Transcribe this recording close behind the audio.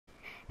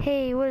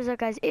Hey, what is up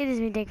guys? It is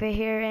me, Dinkbait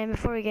here, and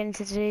before we get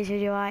into today's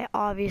video, I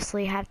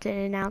obviously have to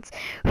announce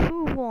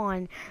who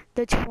won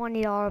the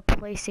 $20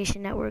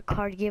 PlayStation Network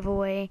card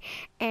giveaway,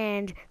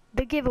 and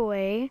the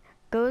giveaway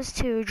goes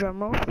to,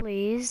 drumroll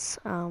please,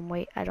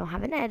 wait, I don't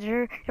have an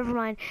editor, never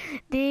mind.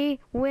 The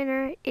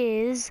winner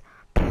is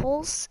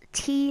Pulse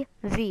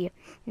TV.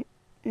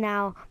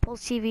 Now,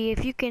 Pulse TV,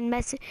 if you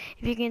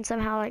can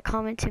somehow like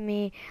comment to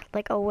me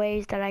like a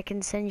ways that I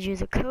can send you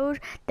the code,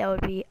 that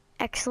would be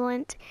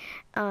excellent,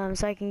 so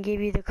I can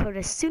give you the code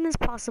as soon as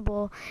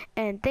possible.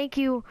 And thank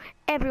you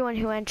everyone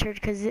who entered,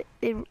 because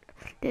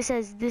this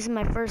is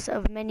my first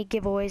of many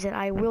giveaways that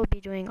I will be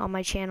doing on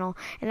my channel,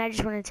 and I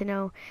just wanted to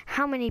know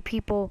how many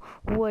people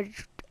would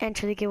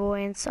enter the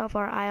giveaway, and so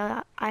far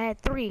I had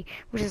 3,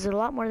 which is a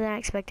lot more than I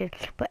expected.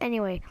 But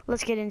anyway,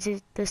 let's get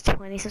into this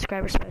 20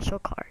 subscriber special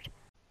card.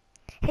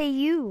 Hey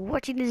you,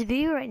 watching this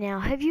video right now,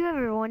 have you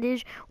ever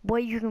wondered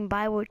what you can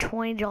buy with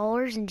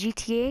 $20 in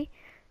GTA?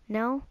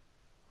 No?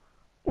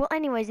 Well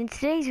anyways, in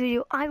today's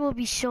video, I will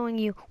be showing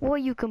you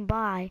what you can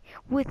buy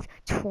with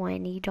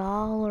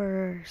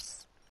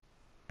 $20.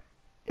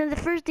 Now the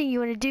first thing you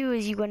want to do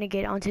is you want to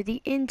get onto the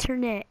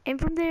internet,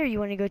 and from there you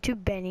want to go to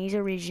Benny's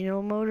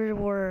Original Motor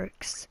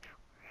Works.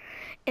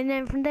 And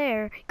then from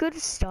there, go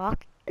to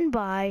stock and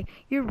buy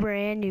your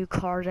brand new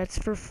car that's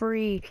for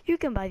free. You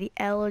can buy the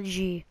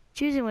LG,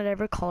 choosing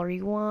whatever color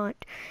you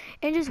want,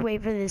 and just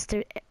wait for this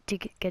to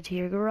get to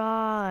your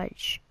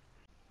garage.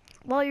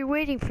 While you're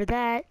waiting for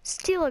that,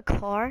 steal a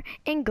car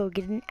and go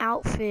get an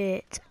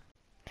outfit.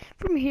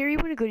 From here, you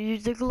want to go to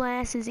the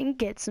glasses and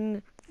get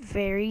some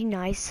very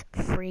nice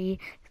free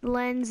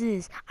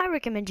lenses. I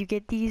recommend you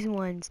get these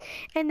ones.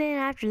 And then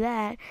after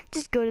that,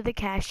 just go to the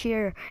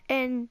cashier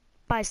and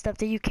buy stuff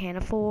that you can't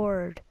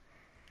afford.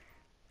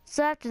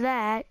 So after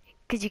that,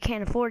 because you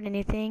can't afford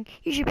anything,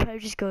 you should probably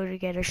just go to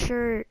get a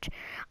shirt.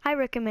 I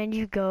recommend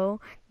you go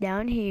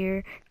down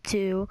here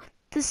to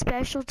the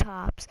special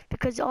tops,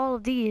 because all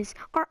of these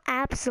are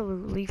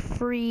absolutely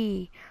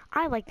free.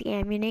 I like the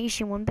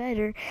ammunition one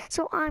better,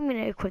 so I'm going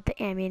to equip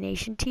the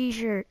ammunition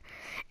t-shirt.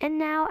 And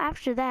now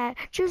after that,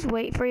 just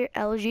wait for your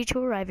LG to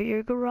arrive at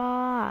your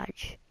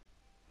garage.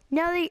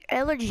 Now that your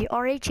LG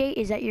RH8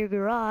 is at your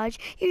garage,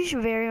 you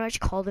should very much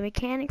call the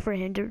mechanic for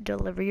him to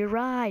deliver your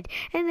ride.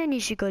 And then you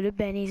should go to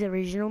Benny's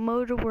Original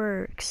Motor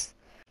Works.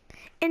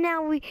 And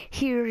now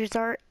here's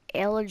our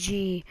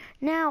LG.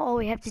 Now all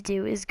we have to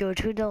do is go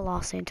to the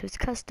Los Santos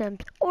Customs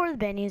or the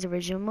Benny's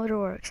Original Motor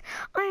Works.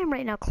 I am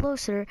right now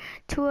closer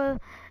to a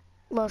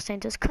Los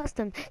Santos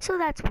Customs, so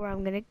that's where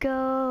I'm gonna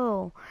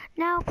go.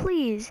 Now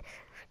please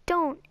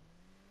don't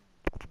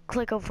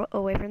click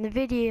away from the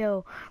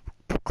video.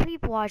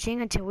 Keep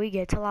watching until we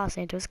get to Los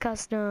Santos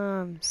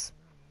Customs.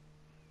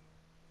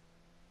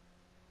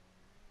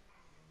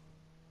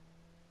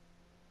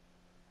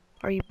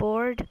 Are you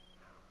bored?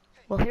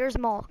 Well, here's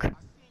Malk.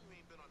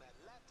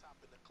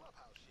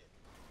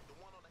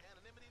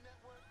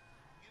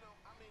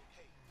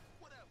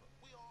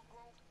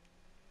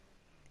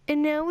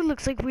 And now it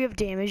looks like we have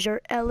damaged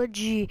our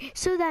LG,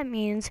 so that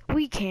means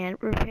we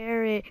can't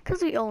repair it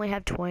because we only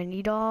have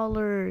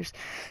 $20.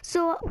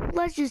 So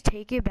let's just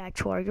take it back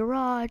to our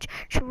garage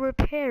to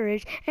repair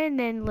it, and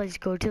then let's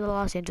go to the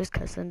Los Angeles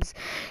Customs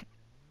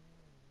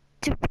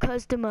to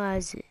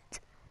customize it.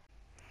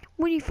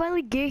 When you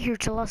finally get here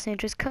to Los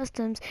Angeles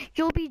Customs,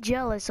 you'll be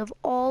jealous of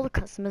all the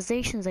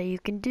customizations that you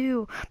can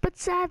do, but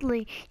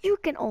sadly, you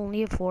can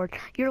only afford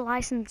your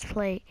license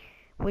plate,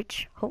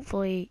 which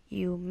hopefully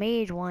you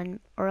made one,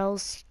 or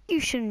else you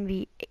shouldn't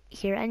be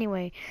here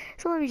anyway.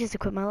 So let me just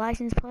equip my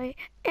license plate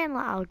and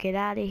I'll get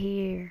out of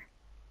here.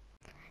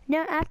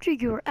 Now after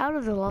you're out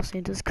of the Los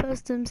Angeles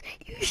Customs,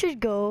 you should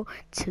go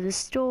to the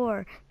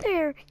store.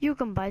 There you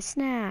can buy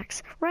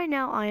snacks. Right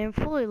now I am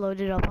fully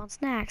loaded up on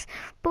snacks,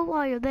 but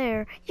while you're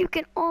there, you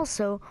can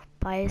also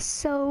buy a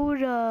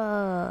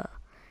soda.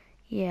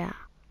 Yeah,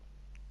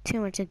 too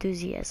much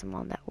enthusiasm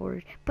on that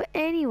word. But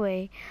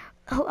anyway,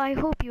 I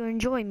hope you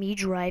enjoy me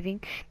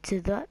driving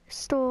to the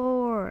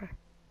store.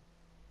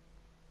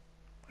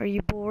 Are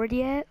you bored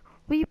yet?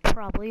 Well, you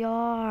probably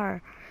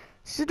are.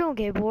 So don't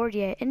get bored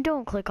yet, and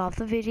don't click off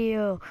the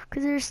video,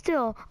 because there's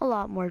still a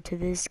lot more to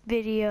this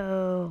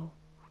video.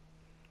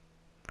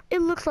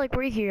 It looks like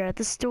we're here at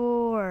the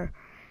store.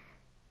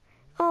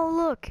 Oh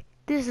look,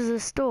 this is a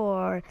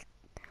store.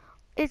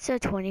 It's a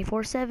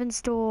 24/7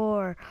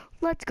 store.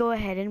 Let's go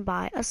ahead and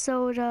buy a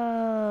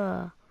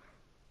soda.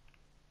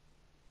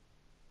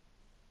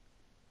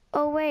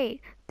 Oh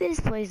wait,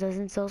 this place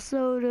doesn't sell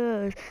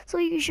sodas, so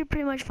you should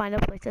pretty much find a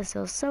place that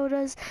sells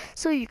sodas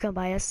so you can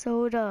buy a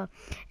soda.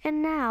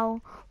 And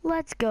now,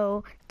 let's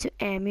go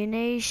to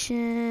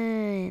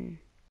ammunition.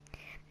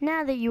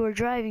 Now that you are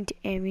driving to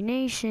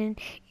ammunition,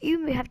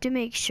 you have to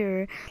make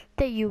sure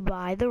that you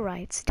buy the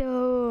right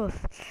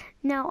stuff.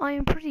 Now I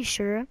am pretty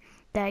sure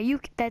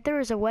that there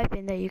is a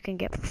weapon that you can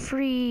get for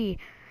free.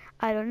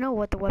 I don't know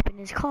what the weapon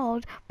is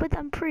called, but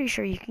I'm pretty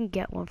sure you can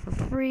get one for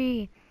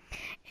free.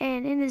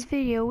 And in this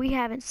video, we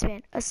haven't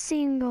spent a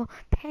single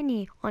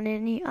penny on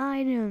any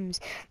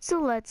items,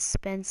 so let's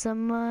spend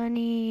some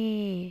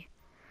money.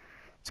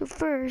 So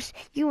first,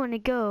 you want to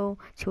go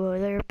to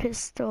their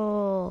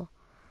pistol.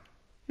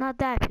 Not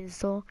that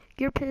pistol,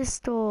 your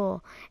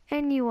pistol.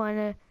 And you want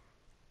to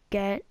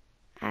get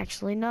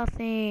actually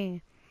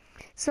nothing.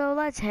 So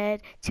let's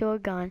head to a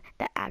gun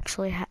that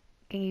actually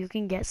you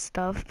can get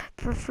stuff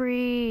for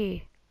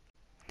free.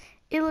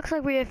 It looks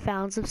like we have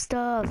found some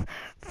stuff.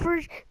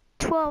 For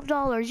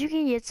 $12, you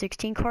can get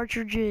 16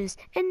 cartridges,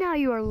 and now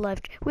you are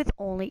left with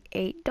only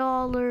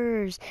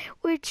 $8,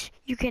 which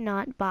you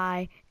cannot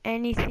buy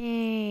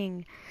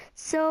anything.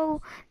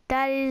 So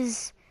that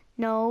is,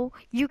 no,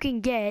 you can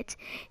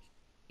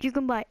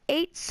buy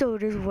 8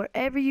 sodas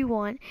wherever you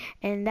want,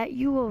 and that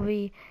you will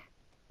be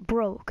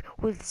broke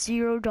with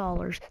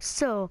 $0.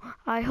 So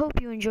I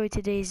hope you enjoyed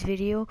today's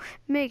video.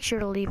 Make sure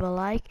to leave a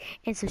like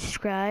and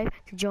subscribe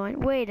to join.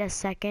 Wait a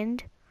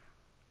second.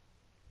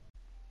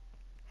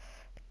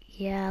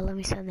 Yeah, let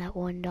me send that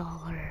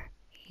 $1.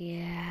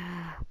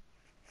 Yeah.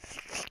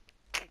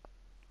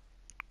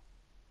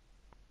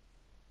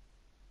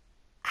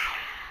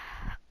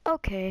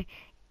 Okay,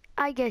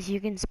 I guess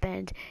you can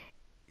spend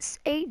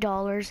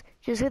 $8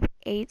 just with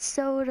 8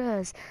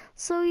 sodas.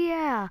 So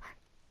yeah,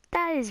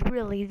 that is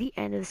really the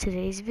end of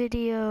today's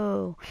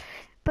video.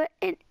 But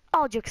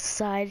all jokes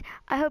aside,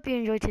 I hope you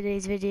enjoyed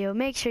today's video.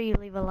 Make sure you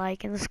leave a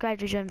like and subscribe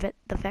to join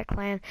the Vet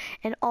Clan.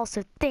 And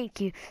also, thank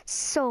you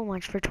so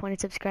much for 20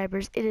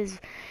 subscribers. It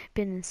has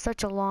been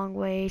such a long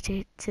way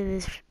to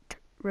this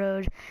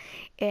road,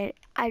 and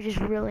I just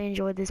really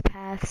enjoyed this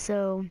path.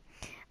 So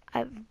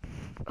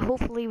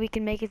hopefully we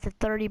can make it to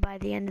 30 by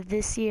the end of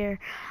this year.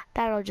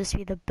 That'll just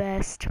be the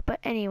best. But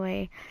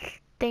anyway,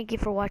 thank you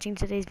for watching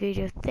today's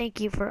video.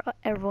 Thank you for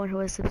everyone who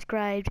has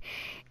subscribed,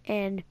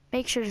 and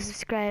make sure to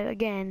subscribe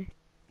again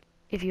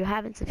if you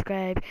haven't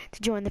subscribed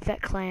to join the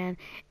Vet Clan,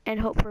 and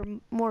hope for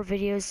more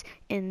videos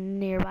in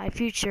the nearby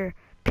future.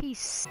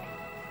 Peace.